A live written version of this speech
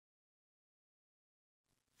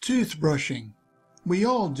Toothbrushing. We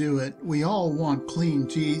all do it. We all want clean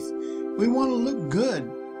teeth. We want to look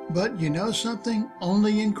good. But you know something?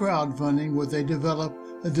 Only in crowdfunding would they develop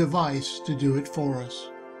a device to do it for us.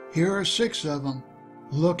 Here are 6 of them.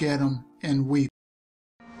 Look at them and weep.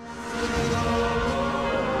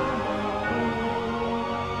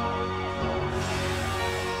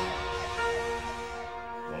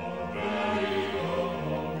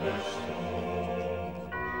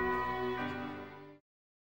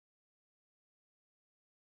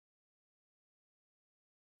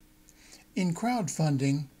 In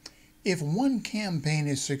crowdfunding, if one campaign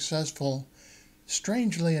is successful,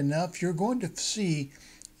 strangely enough, you're going to see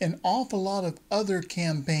an awful lot of other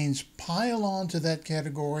campaigns pile onto that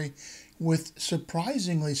category with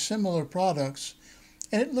surprisingly similar products,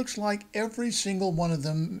 and it looks like every single one of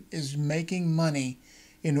them is making money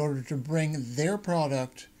in order to bring their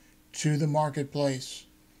product to the marketplace.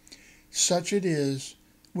 Such it is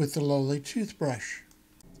with the lowly toothbrush.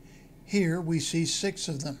 Here we see 6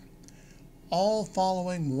 of them, all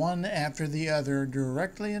following one after the other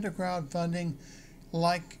directly into crowdfunding,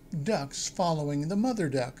 like ducks following the mother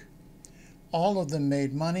duck. All of them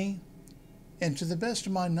made money, and to the best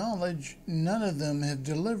of my knowledge, none of them have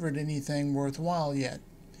delivered anything worthwhile yet.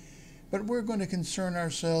 But we're going to concern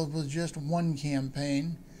ourselves with just one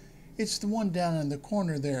campaign. It's the one down in the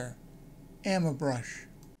corner there, AmaBrush.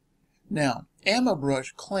 Now,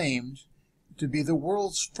 AmaBrush claimed to be the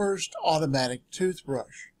world's first automatic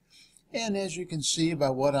toothbrush. And as you can see by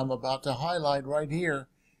what I'm about to highlight right here,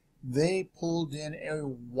 they pulled in a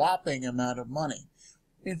whopping amount of money.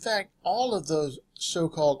 In fact, all of those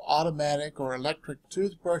so-called automatic or electric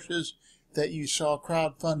toothbrushes that you saw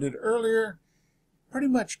crowdfunded earlier pretty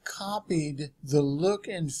much copied the look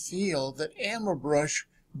and feel that AmaBrush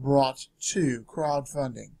brought to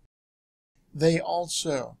crowdfunding. They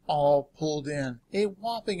also all pulled in a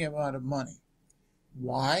whopping amount of money.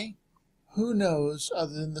 Why? Who knows,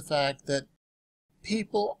 other than the fact that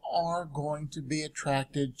people are going to be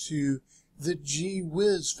attracted to the gee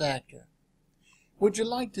whiz factor. Would you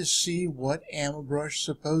like to see what AmaBrush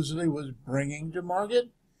supposedly was bringing to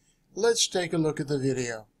market? Let's take a look at the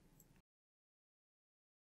video.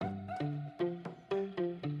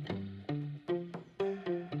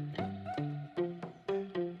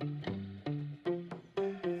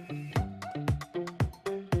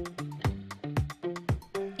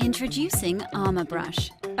 Introducing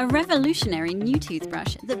AmaBrush, a revolutionary new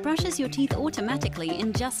toothbrush that brushes your teeth automatically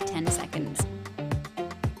in just 10 seconds.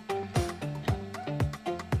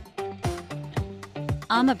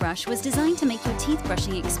 AmaBrush was designed to make your teeth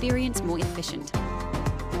brushing experience more efficient.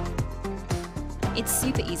 It's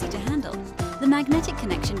super easy to handle. The magnetic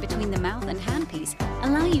connection between the mouth and handpiece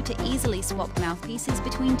allow you to easily swap mouthpieces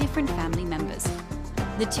between different family members.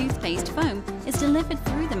 The toothpaste foam is delivered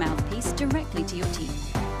through the mouthpiece directly to your teeth.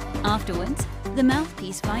 Afterwards, the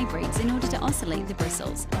mouthpiece vibrates in order to oscillate the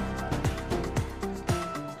bristles.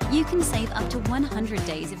 You can save up to 100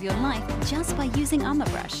 days of your life just by using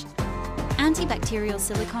AmaBrush. Antibacterial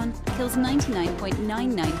silicone kills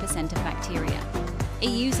 99.99% of bacteria. It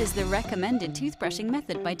uses the recommended toothbrushing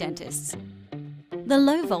method by dentists. The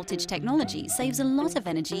low-voltage technology saves a lot of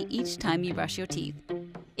energy each time you brush your teeth.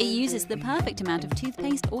 It uses the perfect amount of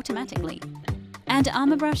toothpaste automatically. And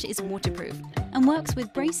AmaBrush is waterproof and works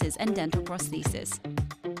with braces and dental prosthesis.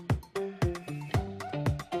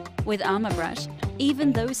 With AmaBrush,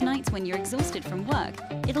 even those nights when you're exhausted from work,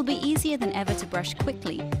 it'll be easier than ever to brush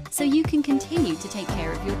quickly, so you can continue to take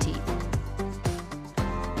care of your teeth.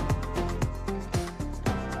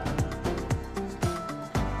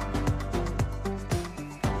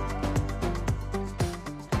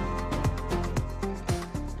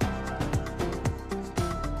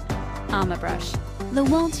 AmaBrush, the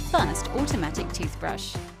world's first automatic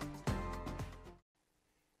toothbrush.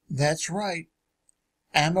 That's right.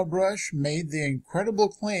 AmaBrush made the incredible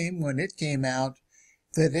claim when it came out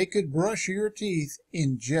that it could brush your teeth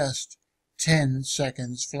in just 10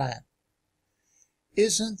 seconds flat.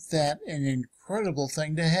 Isn't that an incredible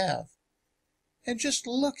thing to have? And just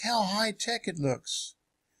look how high-tech it looks.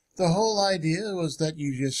 The whole idea was that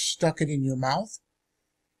you just stuck it in your mouth,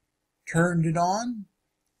 turned it on,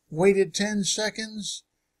 waited 10 seconds,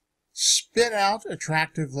 spit out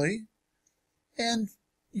attractively, and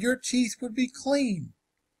your teeth would be clean.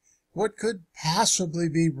 What could possibly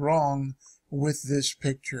be wrong with this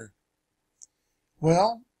picture?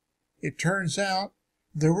 Well, it turns out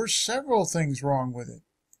there were several things wrong with it.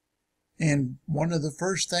 And one of the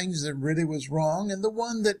first things that really was wrong, and the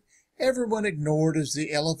one that everyone ignored as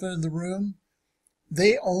the elephant in the room,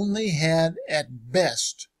 they only had at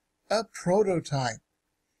best a prototype.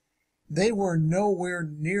 They were nowhere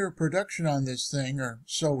near production on this thing, or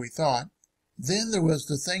so we thought. Then there was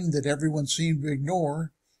the thing that everyone seemed to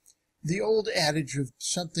ignore, the old adage of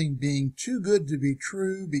something being too good to be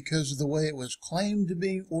true because of the way it was claimed to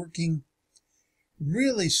be working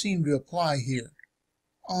really seemed to apply here.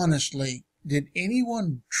 Honestly, did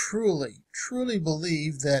anyone truly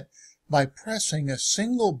believe that by pressing a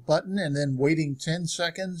single button and then waiting 10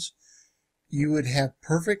 seconds, you would have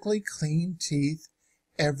perfectly clean teeth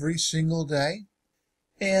every single day?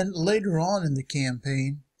 And later on in the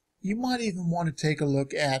campaign, you might even want to take a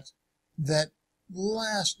look at that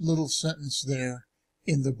last little sentence there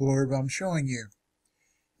in the blurb I'm showing you.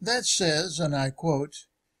 That says, and I quote,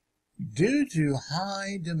 "Due to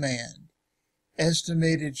high demand,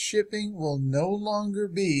 estimated shipping will no longer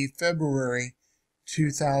be February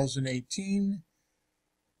 2018.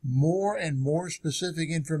 More and more specific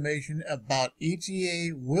information about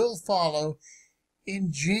ETA will follow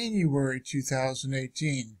in January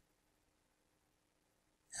 2018.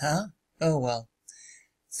 Huh? Oh well.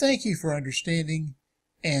 Thank you for understanding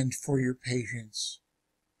and for your patience.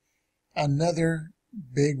 Another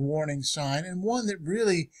big warning sign, and one that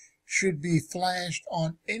really should be flashed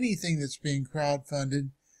on anything that's being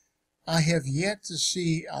crowdfunded. I have yet to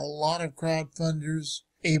see a lot of crowdfunders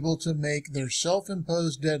able to make their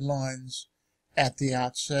self-imposed deadlines at the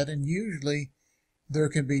outset, and usually there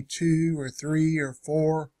can be 2 or 3 or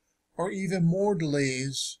 4 or even more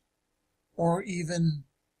delays, or even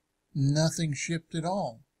nothing shipped at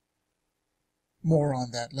all. More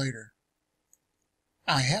on that later.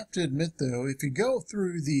 I have to admit though, if you go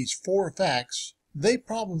through these 4 facts, they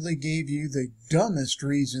probably gave you the dumbest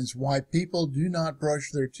reasons why people do not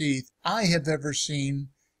brush their teeth I have ever seen,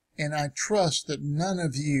 and I trust that none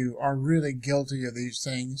of you are really guilty of these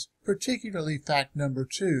things, particularly fact number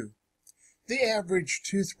 2. The average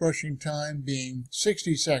toothbrushing time being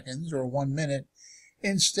 60 seconds or 1 minute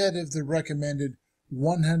instead of the recommended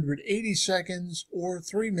 180 seconds or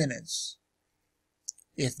 3 minutes.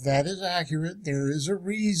 If that is accurate, there is a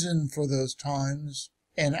reason for those times,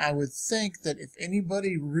 and I would think that if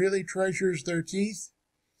anybody really treasures their teeth,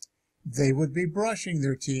 they would be brushing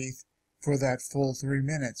their teeth for that full 3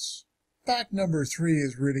 minutes. Fact number 3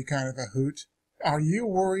 is really kind of a hoot. Are you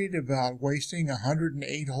worried about wasting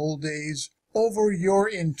 108 whole days over your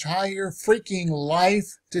entire freaking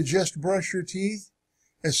life to just brush your teeth?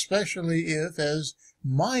 Especially if, as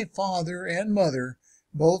my father and mother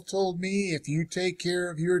both told me, if you take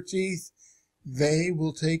care of your teeth, they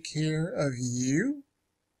will take care of you?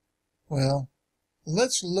 Well,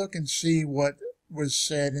 let's look and see what was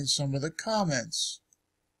said in some of the comments.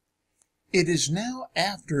 It is now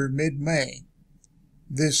after mid-May.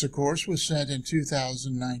 This, of course, was sent in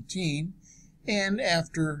 2019, and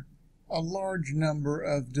after a large number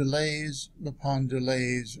of delays upon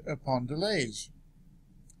delays upon delays.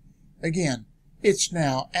 Again, it's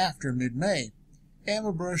now after mid-May.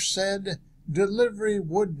 AmaBrush said delivery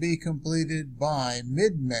would be completed by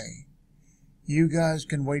mid-May. You guys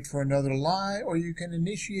can wait for another lie, or you can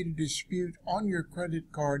initiate a dispute on your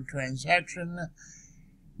credit card transaction.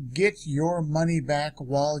 Get your money back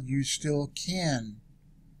while you still can.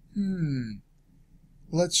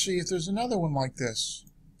 Let's see if there's another one like this.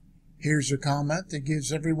 Here's a comment that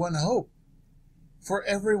gives everyone hope. For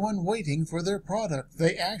everyone waiting for their product,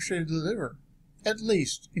 they actually deliver, at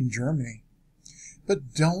least in Germany.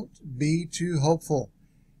 But don't be too hopeful.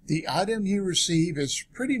 The item you receive is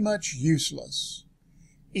pretty much useless.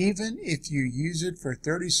 Even if you use it for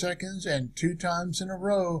 30 seconds and 2 times in a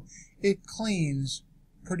row, it cleans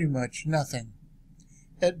pretty much nothing.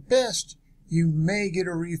 At best, you may get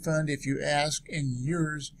a refund if you ask and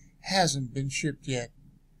yours hasn't been shipped yet.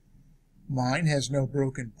 Mine has no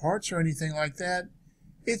broken parts or anything like that.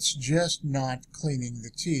 It's just not cleaning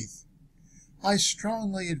the teeth. I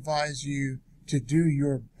strongly advise you to do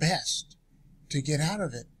your best to get out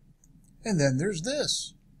of it. And then there's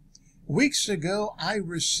this. Weeks ago, I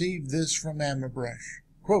received this from AmaBrush.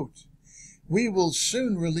 Quote, "We will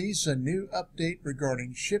soon release a new update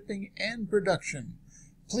regarding shipping and production.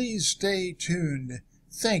 Please stay tuned.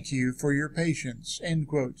 Thank you for your patience." End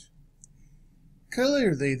quote.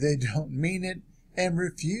 Clearly, they don't mean it and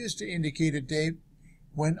refuse to indicate a date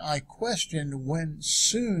when I questioned when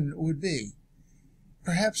soon would be.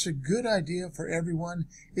 Perhaps a good idea for everyone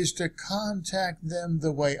is to contact them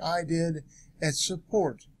the way I did at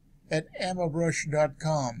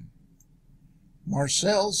support@amabrush.com.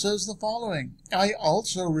 Marcel says the following. I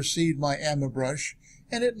also received my AmaBrush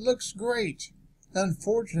and it looks great.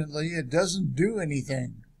 Unfortunately, it doesn't do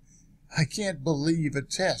anything. I can't believe a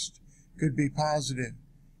test could be positive.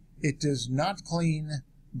 It does not clean.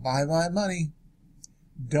 Buy my money.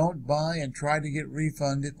 Don't buy and try to get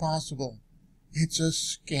refund if possible. It's a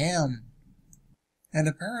scam. And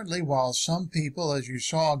apparently, while some people, as you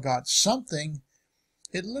saw, got something,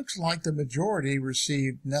 it looks like the majority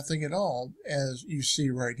received nothing at all, as you see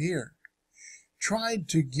right here. Tried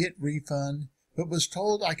to get refund, but was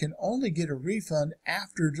told I can only get a refund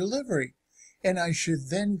after delivery, and I should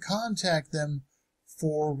then contact them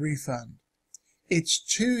for refund. It's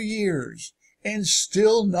 2 years and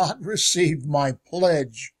still not received my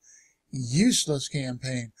pledge. Useless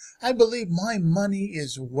campaign. I believe my money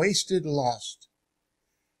is wasted, lost.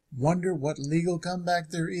 Wonder what legal comeback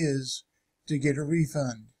there is to get a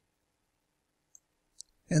refund.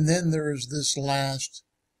 And then there is this last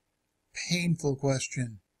painful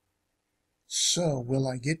question. So, will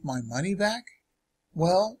I get my money back?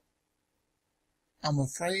 Well, I'm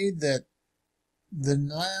afraid that the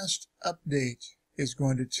last update is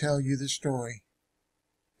going to tell you the story.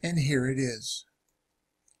 And here it is.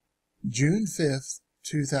 June 5th,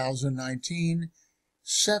 2019,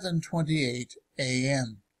 7:28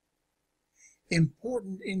 a.m.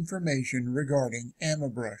 Important information regarding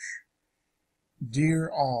AmaBrush. Dear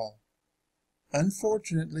all,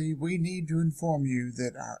 unfortunately, we need to inform you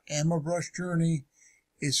that our AmaBrush journey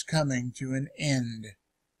is coming to an end.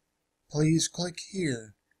 Please click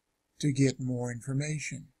here to get more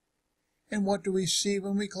information. And what do we see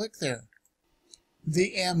when we click there?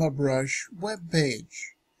 The AmaBrush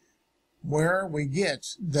webpage, where we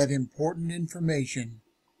get that important information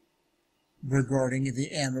regarding the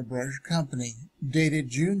AmaBrush company, dated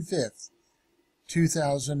June 5th,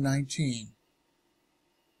 2019.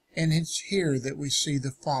 And it's here that we see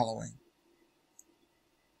the following.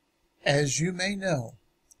 As you may know,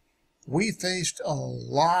 we faced a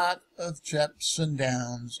lot of ups and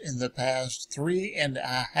downs in the past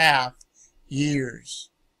 3.5 years.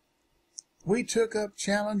 We took up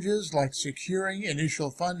challenges like securing initial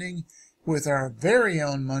funding with our very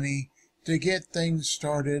own money to get things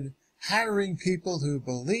started, hiring people who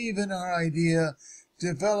believe in our idea,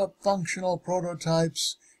 develop functional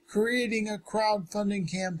prototypes, creating a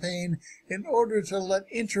crowdfunding campaign in order to let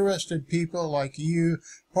interested people like you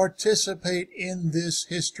participate in this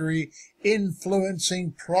history,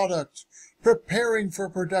 influencing product, preparing for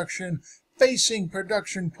production, facing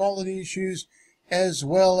production quality issues, as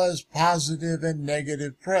well as positive and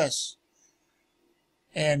negative press.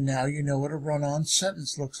 And now you know what a run-on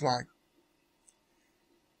sentence looks like.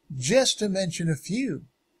 Just to mention a few.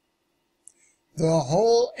 The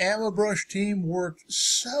whole AmaBrush team worked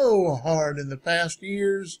so hard in the past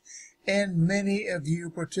years, and many of you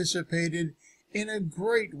participated in a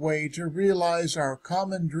great way to realize our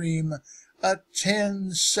common dream, a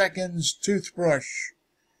 10 seconds toothbrush.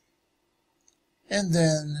 And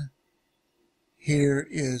then, here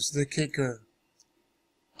is the kicker.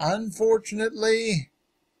 Unfortunately,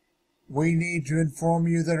 we need to inform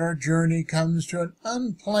you that our journey comes to an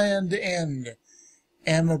unplanned end.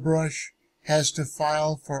 AmaBrush has to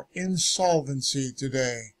file for insolvency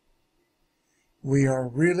today. We are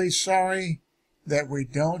really sorry that we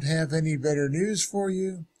don't have any better news for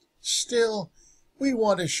you. Still, we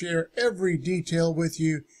want to share every detail with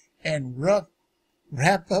you and wrap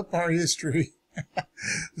up our history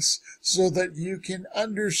so that you can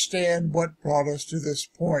understand what brought us to this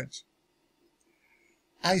point.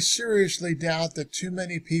 I seriously doubt that too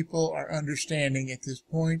many people are understanding at this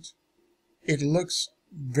point. It looks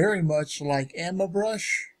very much like AmaBrush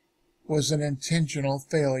was an intentional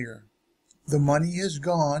failure. The money is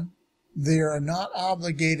gone. They are not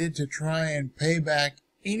obligated to try and pay back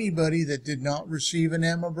anybody that did not receive an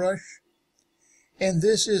AmaBrush. And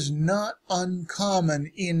this is not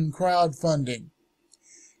uncommon in crowdfunding.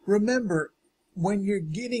 Remember, when you're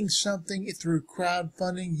getting something through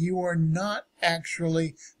crowdfunding, you are not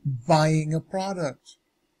actually buying a product.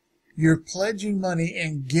 You're pledging money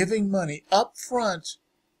and giving money up front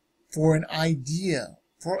for an idea,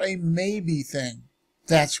 for a maybe thing.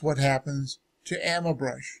 That's what happens to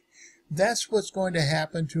AmaBrush. That's what's going to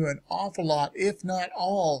happen to an awful lot, if not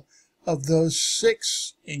all, of those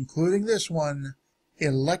 6, including this one,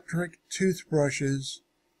 electric toothbrushes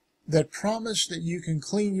that promise that you can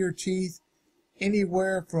clean your teeth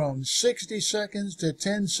anywhere from 60 seconds to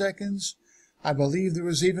 10 seconds. I believe there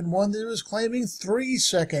was even one that was claiming 3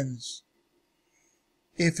 seconds.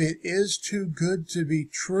 If it is too good to be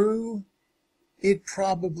true, it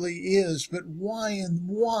probably is, but why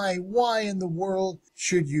in the world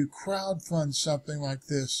should you crowdfund something like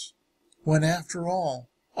this? When after all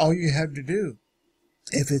you have to do,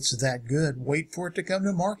 if it's that good, wait for it to come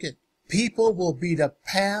to market. People will beat a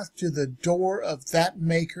path to the door of that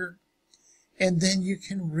maker, and then you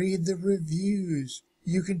can read the reviews.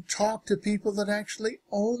 You can talk to people that actually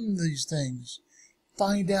own these things.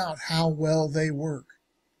 Find out how well they work.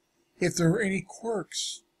 If there are any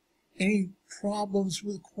quirks, any problems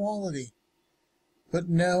with quality. But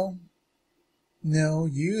no,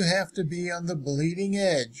 you have to be on the bleeding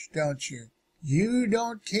edge, don't you? You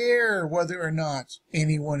don't care whether or not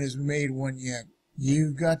anyone has made one yet.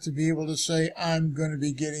 You've got to be able to say, I'm going to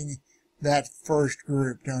be getting that first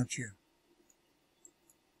group, don't you?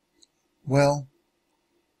 Well,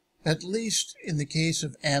 at least in the case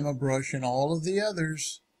of AmaBrush and all of the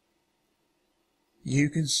others,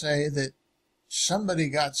 you can say that somebody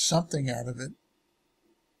got something out of it,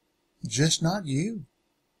 just not you.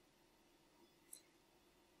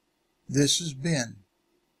 This has been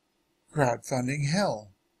Crowdfunding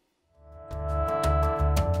Hell.